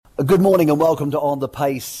Good morning and welcome to On the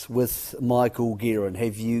Pace with Michael Guerin.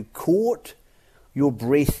 Have you caught your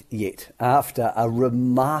breath yet after a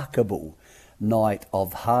remarkable night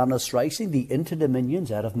of harness racing? The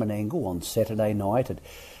Inter-Dominions out of Menangle on Saturday night at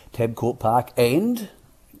Tabcorp Park. And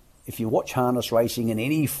if you watch harness racing in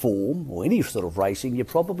any form or any sort of racing, you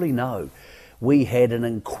probably know we had an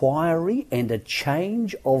inquiry and a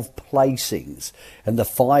change of placings in the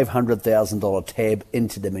 $500,000 Tab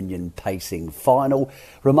Inter-Dominion Pacing Final.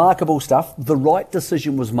 Remarkable stuff. The right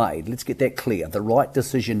decision was made. Let's get that clear. The right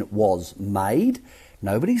decision was made.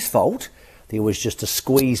 Nobody's fault. There was just a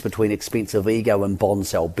squeeze between Expensive Ego and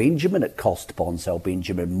Bonsall Benjamin. It cost Bonsall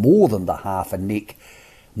Benjamin more than the half a neck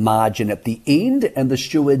margin at the end, and the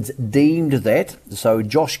stewards deemed that. So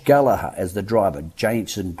Josh Gallagher as the driver,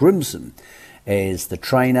 Jason Grimson as the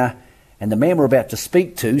trainer, and the man we're about to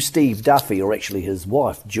speak to, Steve Duffy, or actually his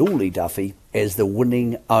wife, Julie Duffy, as the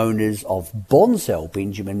winning owners of Bonsall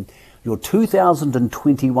Benjamin, your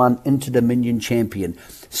 2021 Inter-Dominion champion.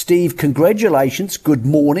 Steve, congratulations, good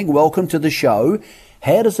morning, welcome to the show.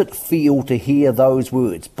 How does it feel to hear those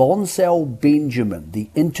words? Bonsall Benjamin,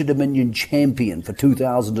 the Inter-Dominion champion for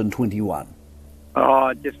 2021. Oh,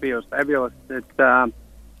 it just feels fabulous. It's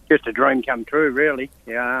just a dream come true, really.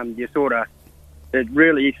 It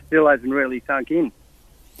really still hasn't really sunk in.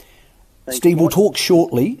 Steve, we'll talk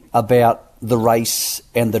shortly about the race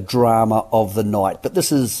and the drama of the night, but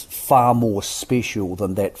this is far more special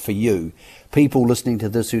than that for you. People listening to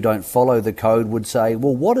this who don't follow the code would say,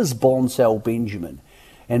 well, what is Bonsall Benjamin?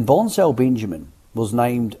 And Bonsall Benjamin was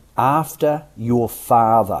named after your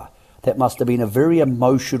father. That must have been a very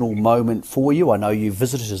emotional moment for you. I know you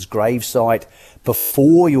visited his gravesite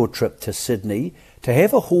before your trip to Sydney. To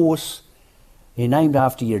have a horse named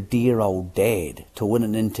after your dear old dad to win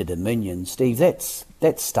an Inter-Dominion, Steve, that's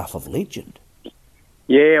stuff of legend.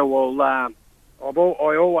 Yeah, well,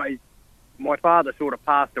 my father sort of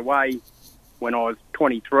passed away when I was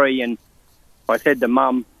 23, and I said to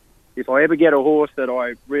Mum, if I ever get a horse that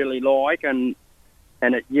I really like, and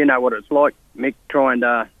it, you know what it's like, Mick, trying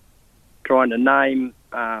to name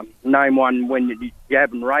one when you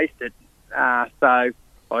haven't raced it. So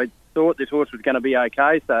I thought this horse was going to be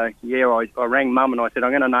okay. So, yeah, I rang Mum and I said,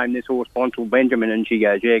 I'm going to name this horse Bonsall Benjamin. And she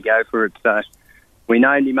goes, yeah, go for it. So we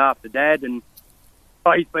named him after Dad. And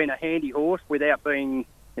he's been a handy horse without being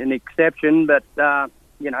an exception. But,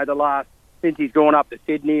 since he's gone up to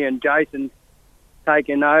Sydney and Jason's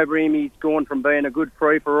taken over him, he's gone from being a good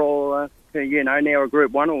free-for-all to, now a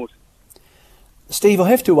Group 1 horse. Steve, I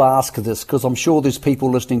have to ask this because I'm sure there's people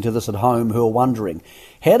listening to this at home who are wondering,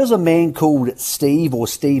 how does a man called Steve or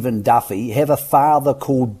Stephen Duffy have a father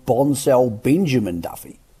called Bonsall Benjamin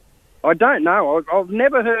Duffy? I don't know. I've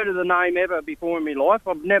never heard of the name ever before in my life.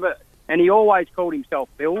 And he always called himself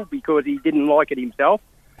Bill because he didn't like it himself.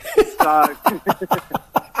 So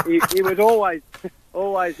he was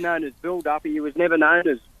always known as Bill Duffy. He was never known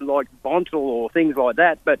as like Bonsall or things like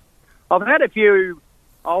that. But I've had a few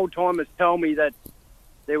old-timers tell me that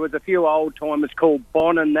there was a few old-timers called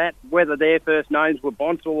Bon and that. Whether their first names were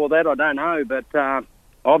Bonsall or that, I don't know. But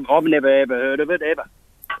I've never, ever heard of it, ever.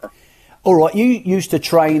 All right, you used to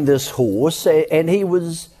train this horse, and he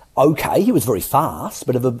was okay. He was very fast,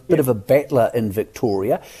 bit of a battler in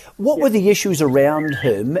Victoria. What were the issues around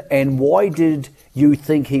him, and why did you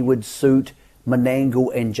think he would suit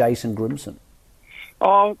Menangle and Jason Grimson?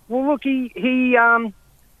 Oh, well, look, he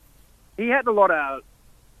had a lot of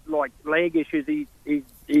leg issues.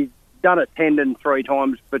 He's done a tendon 3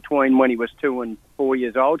 times between when he was 2 and 4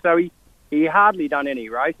 years old. So he hardly done any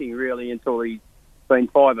racing really until he's been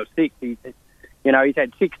 5 or 6. He's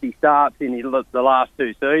had 60 starts in the last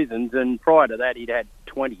 2 seasons, and prior to that he'd had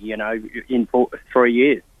 20. In 3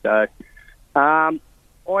 years. So I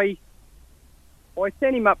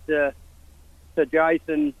sent him up to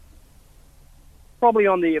Jason probably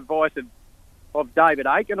on the advice of David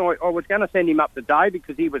Aiken. I was going to send him up to Dave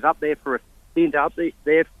because he was up there for a stint up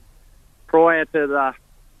there prior to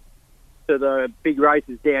the big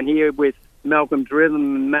races down here with Malcolm's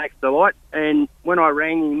Rhythm and Max Delight. And when I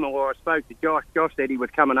rang him or I spoke to Josh said he was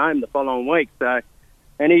coming home the following week.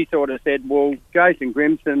 And he sort of said, well, Jason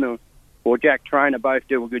Grimson or Jack Trainer both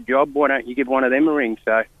do a good job. Why don't you give one of them a ring?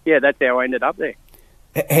 So, yeah, that's how I ended up there.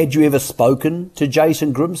 Had you ever spoken to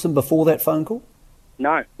Jason Grimson before that phone call?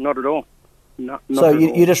 No, not at all. Not so at all.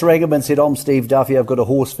 You just rang him and said, I'm Steve Duffy, I've got a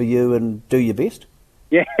horse for you and do your best?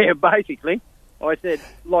 Yeah, basically. I said,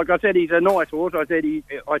 he's a nice horse. I said,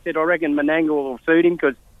 I reckon Menangle will suit him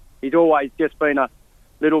because he's always just been a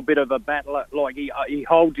little bit of a battler. Like he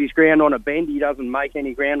holds his ground on a bend. He doesn't make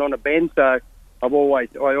any ground on a bend. So I always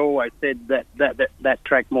said that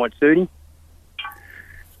track might suit him.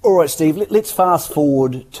 All right, Steve, let's fast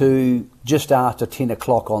forward to just after 10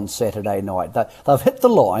 o'clock on Saturday night. They've hit the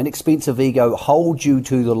line. Expensive Ego holds you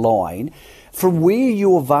to the line. From where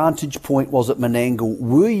your vantage point was at Menangle,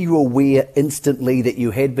 were you aware instantly that you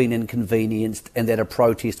had been inconvenienced and that a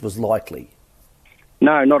protest was likely?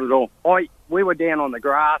 No, not at all. We were down on the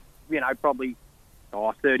grass, probably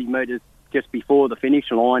 30 metres just before the finish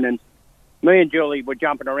line, and me and Julie were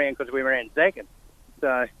jumping around because we ran second.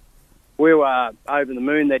 So we were over the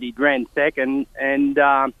moon that he'd ran second, and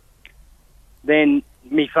then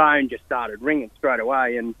my phone just started ringing straight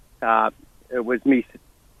away, and it was my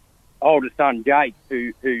older son, Jake,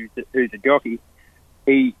 who's a jockey.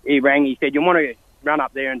 He rang, he said, "You want to run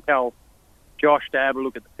up there and tell Josh to have a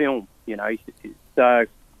look at the film?" So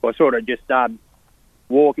I sort of just started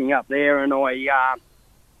walking up there, and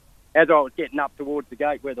as I was getting up towards the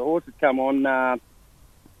gate where the horses come on,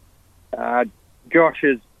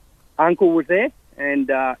 Josh's uncle was there, and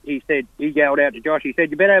he yelled out to Josh, he said,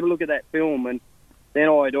 "You better have a look at that film." And then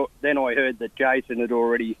I heard that Jason had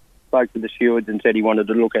already spoke to the stewards and said he wanted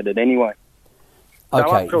to look at it anyway. So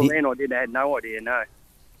Okay. up till then, I had no idea, no.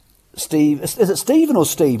 Steve, is it Stephen or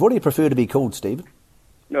Steve? What do you prefer to be called, Stephen?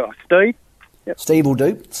 No, Steve? Yep. Steve will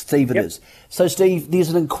do. Steve it Yep. is. So, Steve,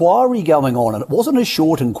 there's an inquiry going on, and it wasn't a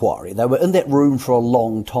short inquiry. They were in that room for a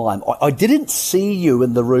long time. I didn't see you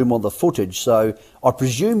in the room on the footage, so I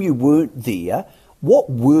presume you weren't there. What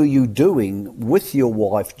were you doing with your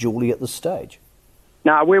wife, Julie, at this stage?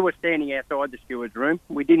 No, we were standing outside the steward's room.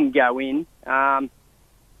 We didn't go in.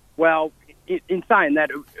 Well, in saying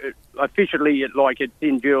that, officially, it's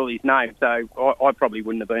in Julie's name, so I probably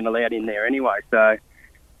wouldn't have been allowed in there anyway. So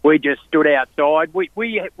we just stood outside.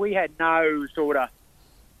 We had no sort of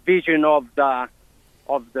vision of the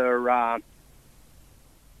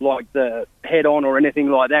head on or anything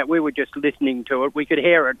like that. We were just listening to it. We could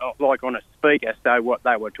hear it like on a speaker, so what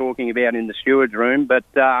they were talking about in the steward's room. But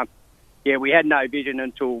we had no vision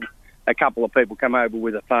until a couple of people come over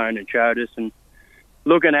with a phone and showed us. And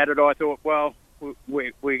looking at it, I thought, well,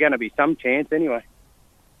 we're going to be some chance anyway.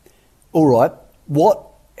 All right. What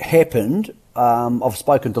happened? I've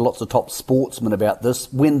spoken to lots of top sportsmen about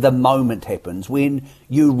this. When the moment happens, when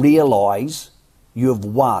you realise you have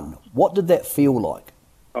won, what did that feel like?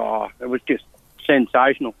 Oh, it was just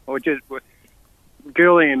sensational.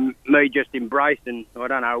 Julie and me just embraced, and I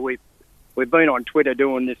don't know, we've been on Twitter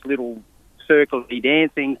doing this little circle-y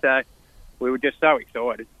dancing, so we were just so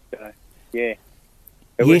excited. So, yeah.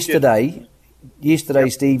 Yesterday,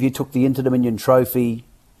 Steve, you took the Inter-Dominion Trophy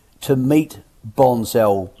to meet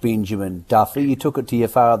Bonsall Benjamin Duffy. You took it to your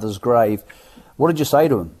father's grave. What did you say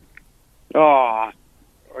to him? Oh,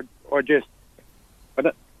 I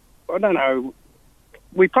don't know.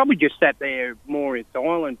 We probably just sat there more in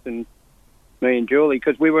silence, and me and Julie,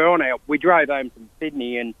 because we drove home from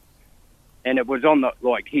Sydney, and it was on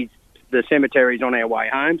the cemetery's on our way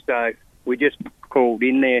home, so we just called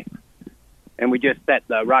in there, and we just sat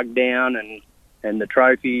the rug down and the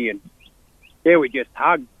trophy, and we just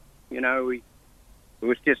hugged. It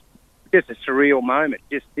was just a surreal moment,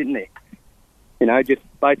 just sitting there. Just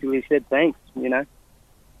basically said thanks.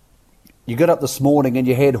 You got up this morning and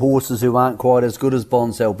you had horses who aren't quite as good as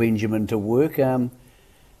Bonsall Benjamin to work. How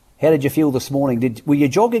did you feel this morning? Were you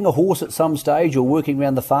jogging a horse at some stage or working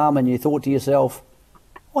around the farm and you thought to yourself,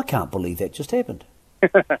 I can't believe that just happened?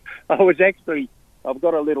 I've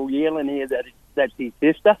got a little yearling here that's his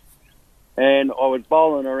sister, and I was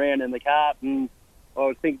bowling around in the cart, and I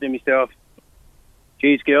was thinking to myself,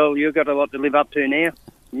 geez, girl, you've got a lot to live up to now,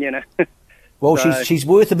 Well, so, she's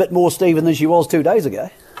worth a bit more, Stephen, than she was 2 days ago.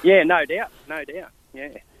 Yeah, no doubt, yeah.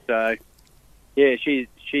 So, yeah,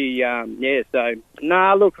 so,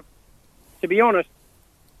 look, to be honest,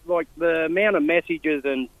 the amount of messages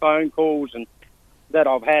and phone calls and that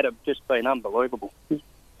I've had have just been unbelievable.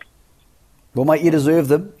 Well, mate, you deserve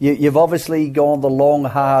them. You've obviously gone the long,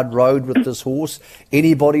 hard road with this horse.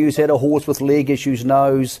 Anybody who's had a horse with leg issues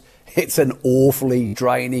knows it's an awfully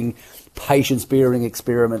draining, patience-bearing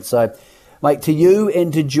experiment. So, mate, to you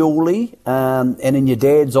and to Julie, and in your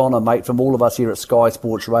dad's honour, mate, from all of us here at Sky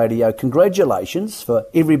Sports Radio, congratulations for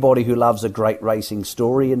everybody who loves a great racing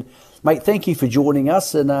story. And, mate, thank you for joining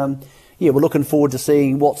us. And, we're looking forward to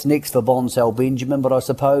seeing what's next for Bonsall Benjamin. But I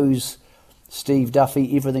suppose, Steve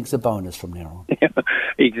Duffy, everything's a bonus from now on.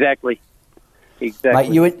 Exactly.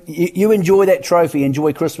 Mate, you enjoy that trophy.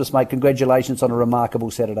 Enjoy Christmas, mate. Congratulations on a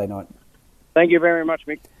remarkable Saturday night. Thank you very much,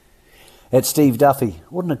 Mick. That's Steve Duffy.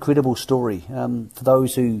 What an incredible story. For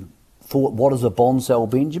those who thought, what is a Bonsall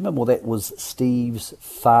Benjamin? Well, that was Steve's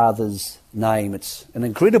father's name. It's an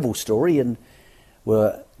incredible story, and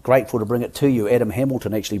we're grateful to bring it to you. Adam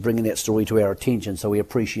Hamilton actually bringing that story to our attention, so we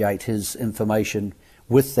appreciate his information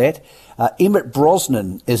with that. Emmett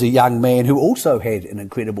Brosnan is a young man who also had an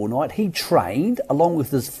incredible night. He trained along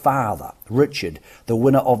with his father, Richard, the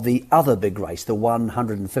winner of the other big race, the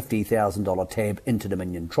 $150,000 Tab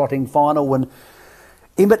Inter-Dominion Trotting Final. And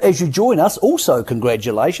Emmett, as you join us, also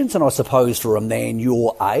congratulations, and I suppose for a man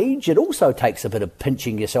your age, it also takes a bit of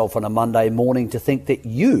pinching yourself on a Monday morning to think that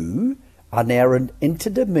you are now an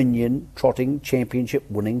Inter-Dominion Trotting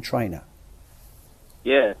Championship winning trainer.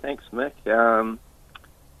 Yeah, thanks, Mick.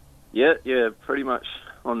 Yeah, pretty much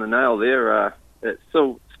on the nail there. It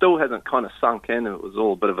still hasn't kind of sunk in. It was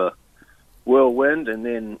all a bit of a whirlwind, and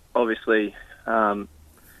then obviously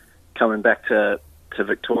coming back to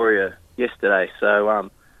Victoria yesterday. So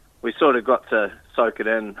we sort of got to soak it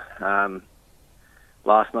in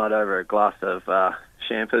last night over a glass of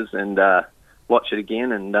champers and watch it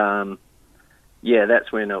again. And yeah, that's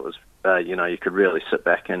when it was. You could really sit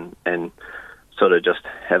back and sort of just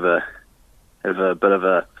have a bit of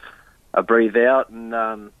a breathe out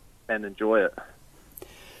and enjoy it.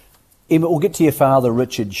 Emmett, we'll get to your father,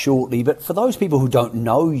 Richard, shortly, but for those people who don't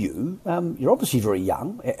know you, you're obviously very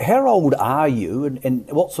young. How old are you, and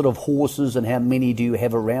what sort of horses and how many do you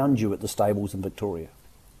have around you at the stables in Victoria?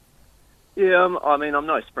 Yeah, I'm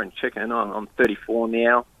no spring chicken. I'm 34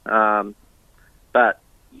 now. But,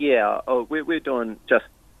 yeah, we're doing just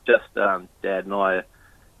Dad and I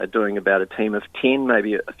are doing about a team of 10,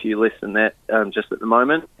 maybe a few less than that, just at the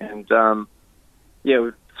moment. And, yeah,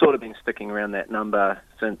 we've sort of been sticking around that number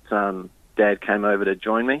since Dad came over to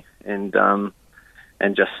join me and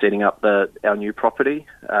just setting up our new property.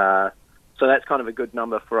 So that's kind of a good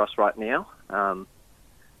number for us right now.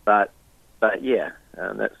 But yeah,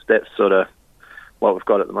 that's sort of what we've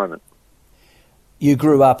got at the moment. You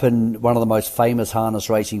grew up in one of the most famous harness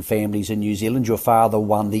racing families in New Zealand. Your father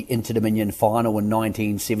won the Inter-Dominion final in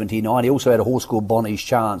 1979. He also had a horse called Bonnie's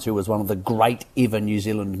Chance, who was one of the great ever New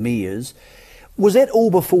Zealand mares. Was that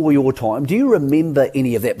all before your time? Do you remember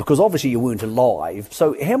any of that? Because obviously you weren't alive.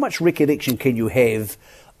 So how much recollection can you have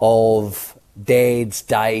of Dad's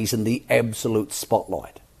days in the absolute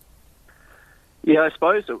spotlight? Yeah, I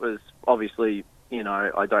suppose it was obviously,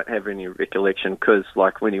 I don't have any recollection because,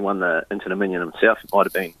 like, when he won the Inter-Dominion himself, it might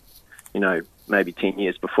have been, maybe 10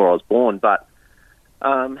 years before I was born. But,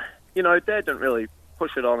 Dad didn't really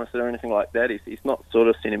push it on us or anything like that. He's not sort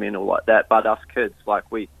of sentimental like that. But us kids,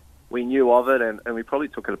 like, we knew of it and we probably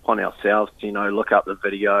took it upon ourselves to, look up the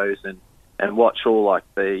videos and watch all, like,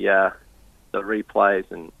 the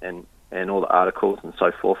replays and all the articles and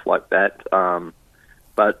so forth like that.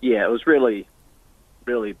 But, yeah, it was really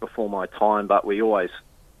before my time, but we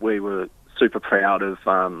were super proud of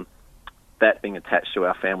that being attached to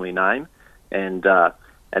our family name, and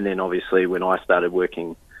then obviously when I started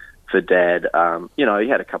working for Dad, he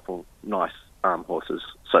had a couple nice horses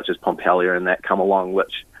such as Pompelia and that come along,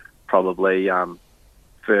 which probably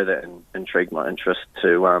further intrigued my interest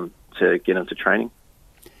to get into training.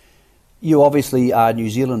 You obviously are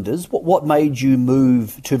New Zealanders. What made you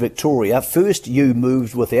move to Victoria? First, you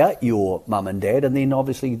moved without your mum and dad, and then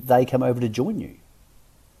obviously they came over to join you.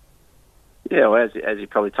 Yeah, well, as you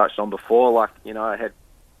probably touched on before, like, I had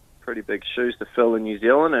pretty big shoes to fill in New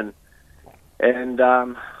Zealand, and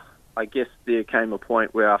I guess there came a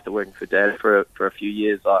point where after working for Dad for a few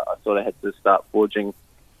years, I sort of had to start forging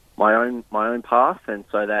my own path, and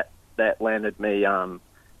so that landed me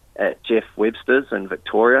at Jeff Webster's in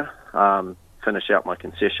Victoria. Finish out my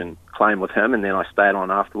concession claim with him, and then I stayed on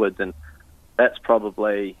afterwards, and that's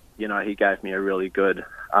probably, he gave me a really good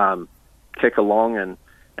kick along and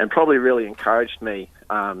probably really encouraged me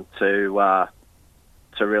to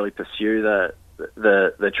really pursue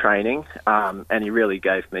the training, and he really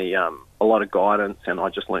gave me a lot of guidance, and I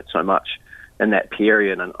just learnt so much in that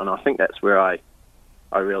period, and I think that's where I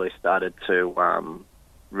really started to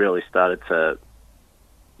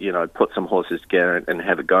put some horses together and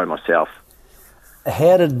have a go myself.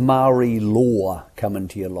 How did Maori law come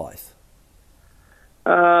into your life?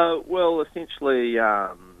 Well, essentially,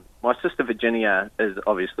 my sister Virginia is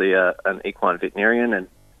obviously an equine veterinarian,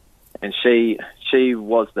 and she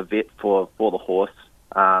was the vet for the horse.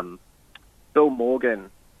 Bill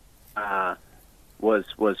Morgan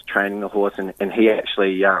was training the horse, and he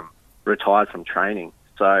actually retired from training.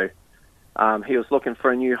 So he was looking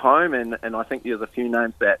for a new home, and I think there's a few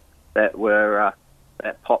names that were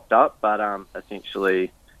that popped up, but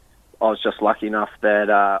essentially I was just lucky enough that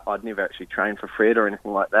I'd never actually trained for Fred or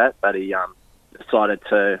anything like that, but he decided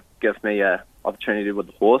to give me an opportunity with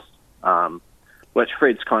the horse, which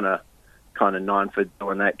Fred's kind of known for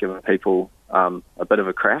doing that, giving people a bit of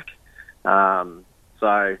a crack.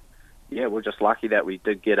 So, yeah, we're just lucky that we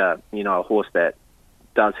did get a horse that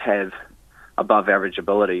does have above average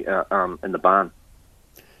ability in the barn.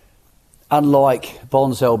 Unlike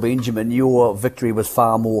Bonsall Benjamin, your victory was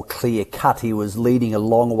far more clear cut. He was leading a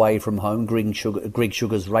long way from home. Greg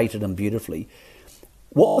Sugars rated him beautifully.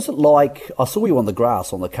 What was it like? I saw you on the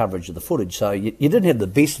grass on the coverage of the footage, so you didn't have the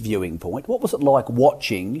best viewing point. What was it like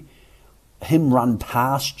watching him run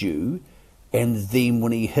past you, and then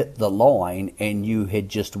when he hit the line and you had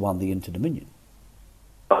just won the Inter-Dominion?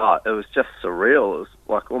 Oh, it was just surreal. It was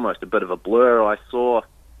like almost a bit of a blur. I saw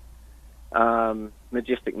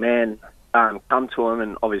Majestic Man come to him,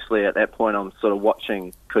 and obviously at that point I'm sort of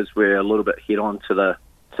watching because we're a little bit head on to the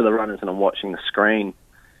runners, and I'm watching the screen.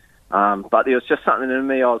 But there was just something in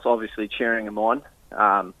me. I was obviously cheering him on,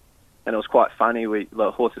 and it was quite funny.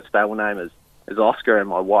 The horse's stable name is Oscar, and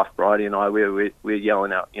my wife Bridie and I we're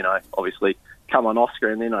yelling out, obviously, come on Oscar,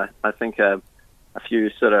 and then I think a few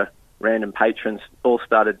sort of random patrons all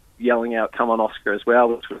started yelling out, come on Oscar as well,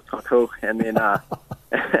 which was quite cool. And then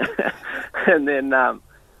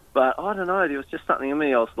but I don't know, there was just something in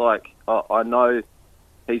me. I was like, I know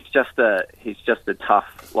he's just a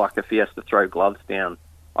tough, like if he has to throw gloves down.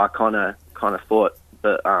 I kind of thought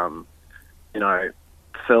that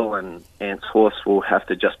Phil and Ant's horse will have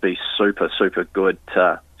to just be super, super good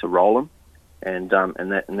to roll him, and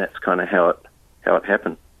that's kind of how it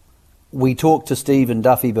happened. We talked to Stephen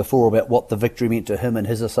Duffy before about what the victory meant to him and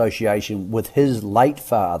his association with his late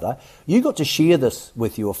father. You got to share this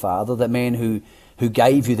with your father, the man who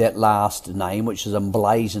gave you that last name, which is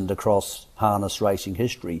emblazoned across harness racing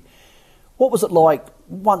history. What was it like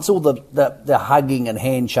once all the hugging and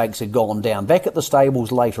handshakes had gone down, back at the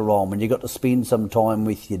stables later on when you got to spend some time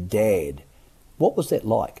with your dad? What was that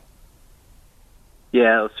like?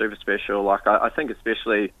 Yeah, it was super special. Like I think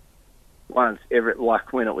especially once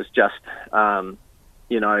when it was just him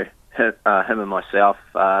and myself.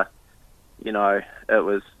 It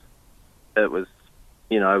was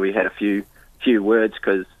we had a few words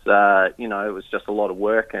because it was just a lot of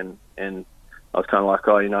work, and I was kind of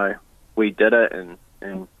like, we did it, and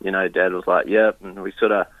Dad was like, yep, and we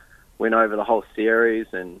sort of went over the whole series,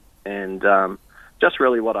 and just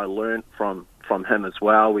really what I learned from him as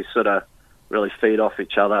well. We sort of really feed off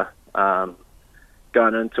each other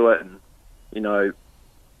going into it, and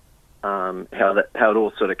how it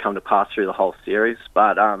all sort of come to pass through the whole series.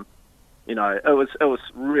 But it was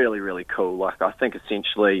really, really cool. Like I think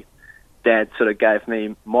essentially Dad sort of gave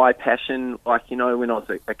me my passion, like when I was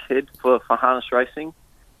a kid for harness racing.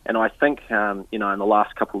 And I think, in the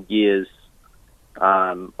last couple of years,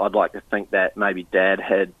 I'd like to think that maybe Dad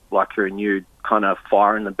had like a renewed kind of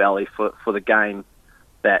fire in the belly for the game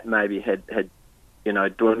that maybe had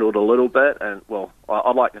dwindled a little bit. And well,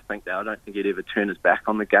 I'd like to think that. I don't think he'd ever turn his back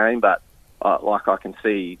on the game, but I can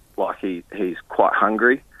see like he's quite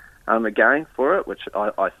hungry again for it, which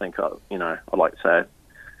I think I'd like to say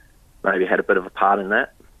maybe had a bit of a part in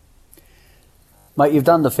that. Mate, you've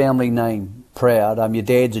done the family name proud. Your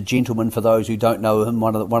dad's a gentleman, for those who don't know him,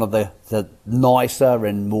 one of the nicer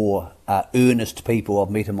and more earnest people I've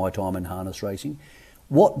met in my time in harness racing.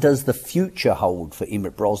 What does the future hold for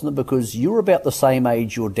Emmett Brosnan? Because you're about the same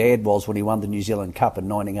age your dad was when he won the New Zealand Cup in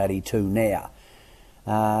 1982 now.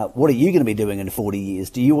 What are you going to be doing in 40 years?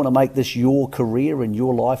 Do you want to make this your career and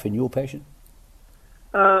your life and your passion?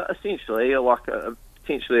 Essentially,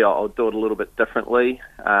 potentially I'll do it a little bit differently.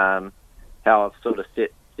 How I've sort of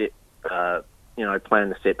plan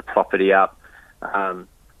to set the property up.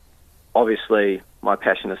 Obviously, my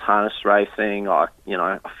passion is harness racing. I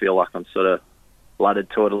feel like I'm sort of blooded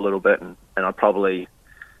to it a little bit, and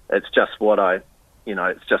it's just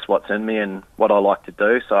what's in me and what I like to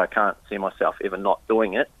do. So I can't see myself ever not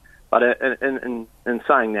doing it. But in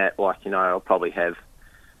saying that, I'll probably have,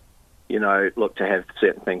 look to have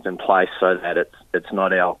certain things in place so that it's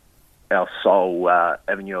not our sole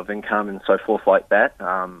avenue of income and so forth like that,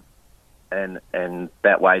 and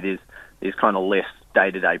that way there's kind of less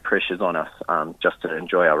day-to-day pressures on us just to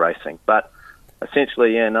enjoy our racing. But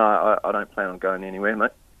essentially, I don't plan on going anywhere,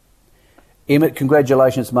 mate. Emmett,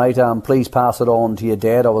 congratulations, mate. Please pass it on to your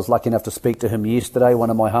dad. I was lucky enough to speak to him yesterday, one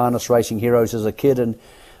of my harness racing heroes as a kid, and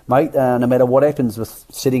mate, no matter what happens with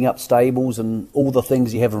setting up stables and all the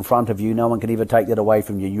things you have in front of you, no one can ever take that away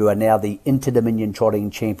from you. You are now the Inter-Dominion Trotting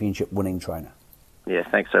Championship winning trainer. Yeah,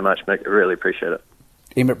 thanks so much, Mick. I really appreciate it.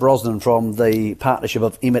 Emmett Brosnan from the partnership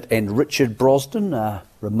of Emmett and Richard Brosnan.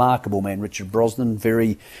 Remarkable man, Richard Brosnan.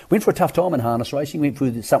 Went for a tough time in harness racing. Went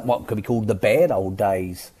through something what could be called the bad old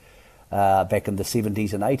days back in the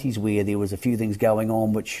 70s and 80s, where there was a few things going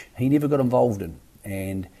on which he never got involved in.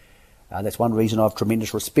 And That's one reason I have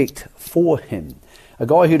tremendous respect for him. A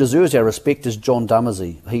guy who deserves our respect is John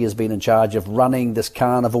Dummersey. He has been in charge of running this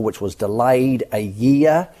carnival, which was delayed a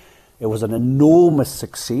year. It was an enormous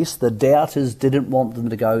success. The doubters didn't want them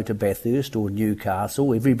to go to Bathurst or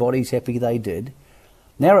Newcastle. Everybody's happy they did.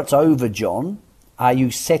 Now it's over, John. Are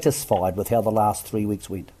you satisfied with how the last 3 weeks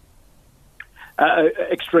went?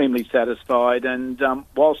 Extremely satisfied. And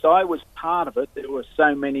whilst I was part of it, there were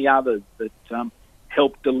so many others that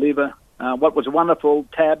helped deliver what was a wonderful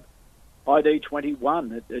tab,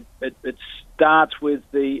 ID21. It starts with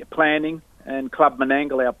the planning and Club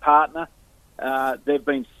Menangle, our partner. They've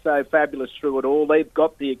been so fabulous through it all. They've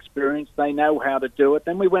got the experience. They know how to do it.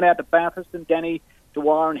 Then we went out to Bathurst, and Danny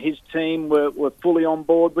Dwyer and his team were fully on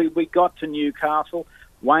board. We got to Newcastle.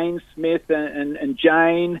 Wayne Smith and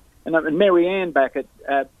Jane and Mary Ann back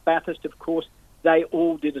at Bathurst, of course, they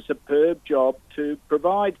all did a superb job to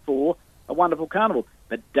provide for a wonderful carnival.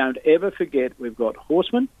 But don't ever forget, we've got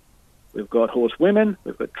horsemen, we've got horsewomen,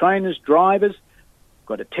 we've got trainers, drivers, we've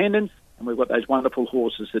got attendants, and we've got those wonderful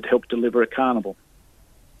horses that help deliver a carnival.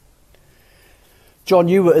 John,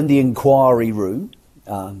 you were in the inquiry room,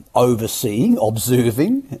 observing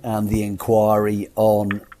the inquiry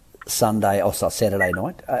on Saturday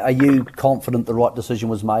night. Are you confident the right decision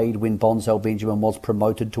was made when Bonsell Benjamin was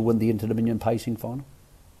promoted to win the Inter-Dominion pacing final?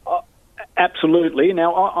 Absolutely.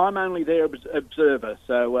 Now, I'm only there as observer,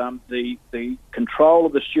 so the control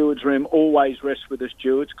of the stewards' room always rests with the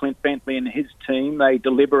stewards. Clint Bentley and his team, they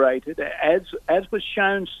deliberated, as was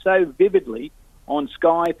shown so vividly on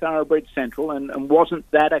Sky Thoroughbred Central, and wasn't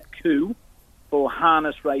that a coup for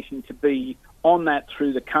harness racing to be on that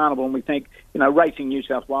through the carnival? And we thank, Racing New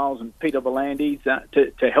South Wales and Peter Volandis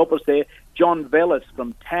to help us there. John Vellis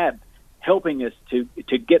from TAB helping us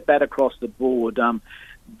to get that across the board.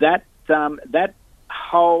 That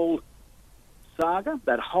whole saga,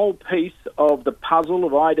 that whole piece of the puzzle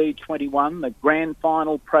of ID21, the grand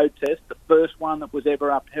final protest, the first one that was ever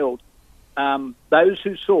upheld, those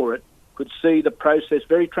who saw it could see the process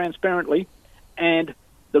very transparently, and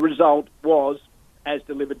the result was, as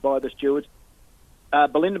delivered by the stewards.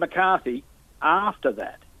 Belinda McCarthy, after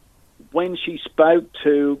that, when she spoke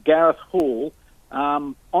to Gareth Hall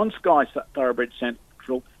on Sky Thoroughbred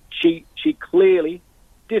Central, she clearly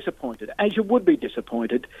disappointed, as you would be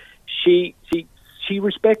disappointed. She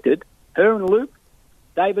respected her and Luke,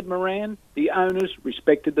 David Moran, the owners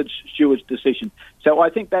respected the steward's decision. So I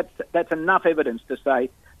think that's enough evidence to say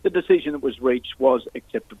the decision that was reached was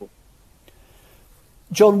acceptable.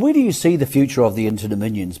 John, where do you see the future of the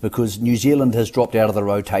Inter-Dominions? Because New Zealand has dropped out of the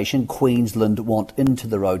rotation. Queensland want into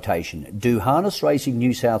the rotation. Do Harness Racing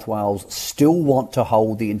New South Wales still want to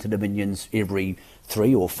hold the Inter-Dominions every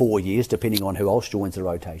 3 or 4 years, depending on who else joins the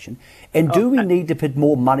rotation? And do we need to put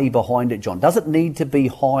more money behind it, John? Does it need to be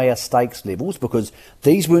higher stakes levels? Because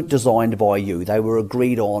these weren't designed by you. They were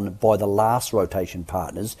agreed on by the last rotation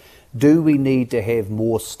partners. Do we need to have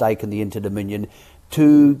more stake in the Inter-Dominion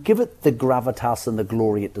to give it the gravitas and the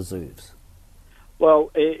glory it deserves? Well,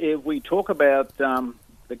 if we talk about the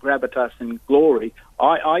gravitas and glory,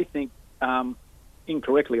 I think,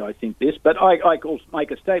 incorrectly I think this, but I also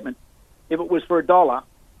make a statement. If it was for $1,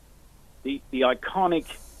 the iconic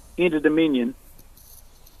Inter-Dominion,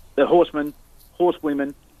 the horsemen,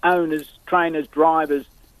 horsewomen, owners, trainers, drivers,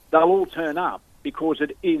 they'll all turn up because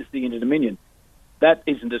it is the Inter-Dominion. That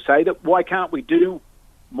isn't to say that why can't we do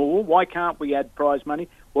more? Why can't we add prize money?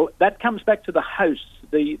 Well, that comes back to the hosts,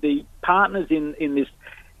 the partners in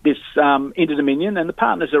this Inter-Dominion, and the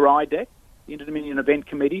partners are IDEC, the Inter-Dominion Event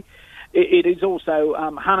Committee. It is also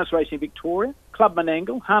Harness Racing Victoria, Club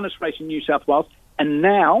Menangle, Harness Racing New South Wales, and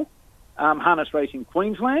now Harness Racing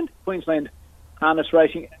Queensland Harness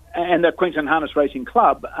Racing, and the Queensland Harness Racing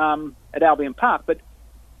Club at Albion Park. But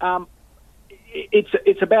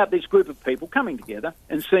it's about this group of people coming together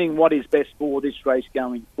and seeing what is best for this race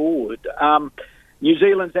going forward. New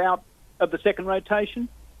Zealand's out of the second rotation.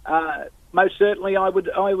 Most certainly, I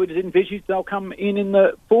would envisage they'll come in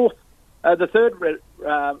the third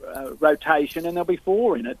rotation, and there'll be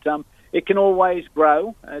 4 in it. It can always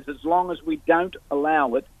grow as long as we don't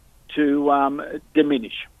allow it to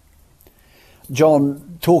diminish.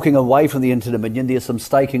 John, talking away from the Inter-Dominion, there's some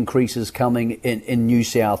stake increases coming in New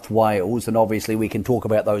South Wales, and obviously we can talk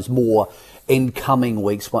about those more in coming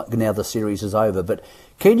weeks now the series is over. But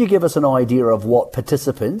can you give us an idea of what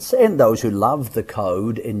participants and those who love the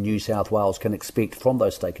code in New South Wales can expect from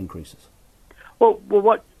those stake increases? Well,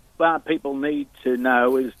 what people need to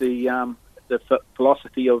know is the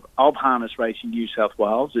philosophy of Harness Racing New South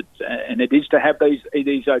Wales, and it is to have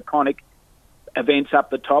these iconic events up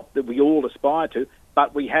the top that we all aspire to,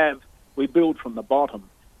 but we build from the bottom.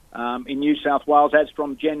 in New South Wales. As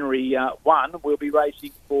from January 1, we'll be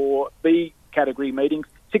racing for B category meetings,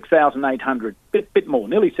 $6,800, bit more,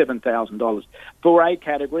 nearly $7,000. For A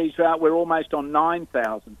categories, we're almost on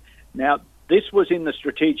 $9,000. Now, this was in the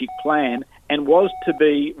strategic plan and was to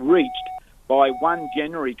be reached by 1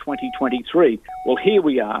 January 2023. Well, here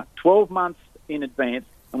we are, 12 months in advance,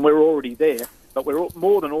 and we're already there. But we're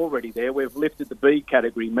more than already there. We've lifted the B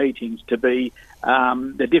category meetings to be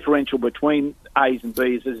the differential between A's and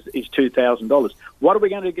B's is $2,000. What are we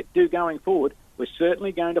going to do going forward? We're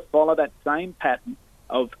certainly going to follow that same pattern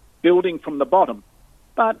of building from the bottom.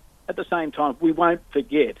 But at the same time, we won't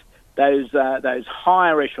forget those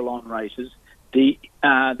higher echelon races, the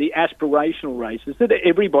aspirational races that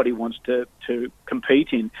everybody wants to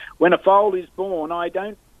compete in. When a foal is born, I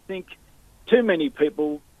don't think too many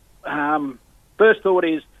people... first thought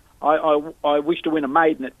is, I wish to win a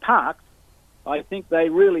maiden at Parks. I think they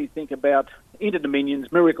really think about Inter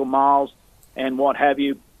Dominions, Miracle Miles, and what have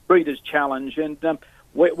you, Breeders' Challenge, and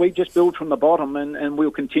we just build from the bottom, and we'll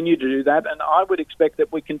continue to do that. And I would expect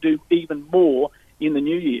that we can do even more in the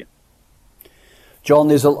new year. John,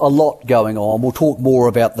 there's a lot going on. We'll talk more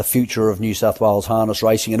about the future of New South Wales harness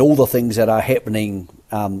racing and all the things that are happening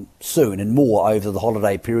soon and more over the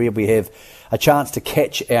holiday period. We have a chance to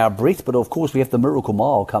catch our breath, but of course we have the Miracle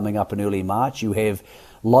Mile coming up in early March. You have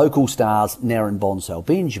local stars Naren Bonsell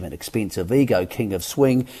Benjamin, Expensive Ego, King of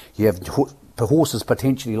Swing. You have horses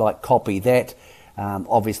potentially like Copy That,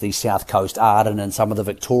 obviously South Coast Arden and some of the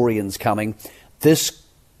Victorians coming.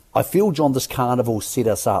 I feel, John, this carnival set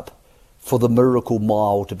us up for the Miracle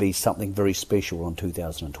Mile to be something very special in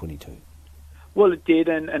 2022. Well, it did,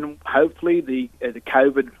 and hopefully the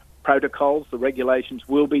COVID protocols, the regulations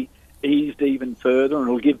will be eased even further, and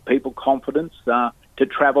it'll give people confidence to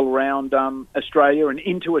travel around Australia and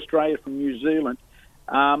into Australia from New Zealand.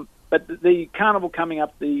 But the carnival coming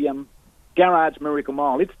up, the Garrard's Miracle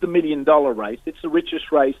Mile, it's the $1 million race. It's the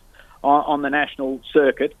richest race on the national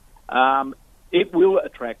circuit. It will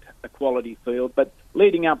attract a quality field, but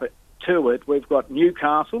leading up to it, we've got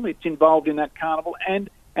Newcastle. It's involved in that carnival, and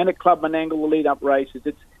at Club Menangle, the lead-up races.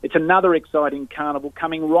 It's another exciting carnival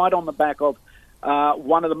coming right on the back of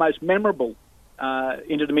one of the most memorable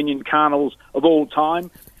Inter-Dominion carnivals of all time.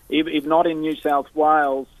 If not in New South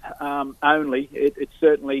Wales only, it's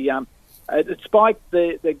certainly it spiked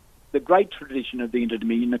the great tradition of the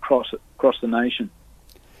Inter-Dominion across the nation.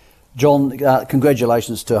 John,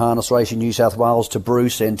 congratulations to Harness Racing New South Wales, to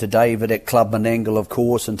Bruce and to David at Club Menangle, of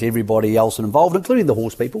course, and to everybody else involved, including the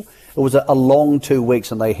horse people. It was a long 2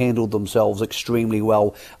 weeks and they handled themselves extremely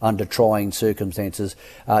well under trying circumstances.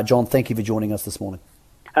 John, thank you for joining us this morning.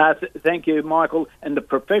 Thank you, Michael. And the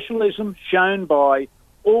professionalism shown by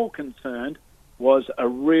all concerned was a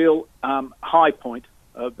real high point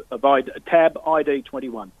of Tab ID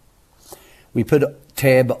 21. We put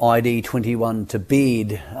Tab ID 21 to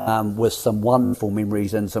bed with some wonderful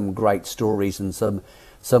memories and some great stories and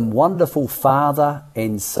some wonderful father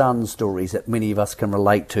and son stories that many of us can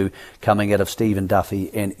relate to coming out of Stephen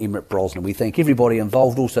Duffy and Emmett Brosnan. We thank everybody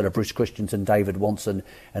involved, also to Bruce Christensen, David Watson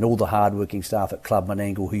and all the hard-working staff at Club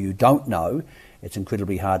Menangle who you don't know. It's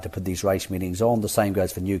incredibly hard to put these race meetings on. The same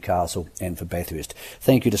goes for Newcastle and for Bathurst.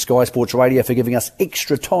 Thank you to Sky Sports Radio for giving us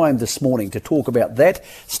extra time this morning to talk about that.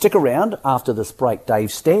 Stick around after this break.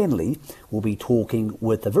 Dave Stanley will be talking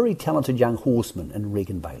with a very talented young horseman in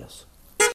Regan Bayliss.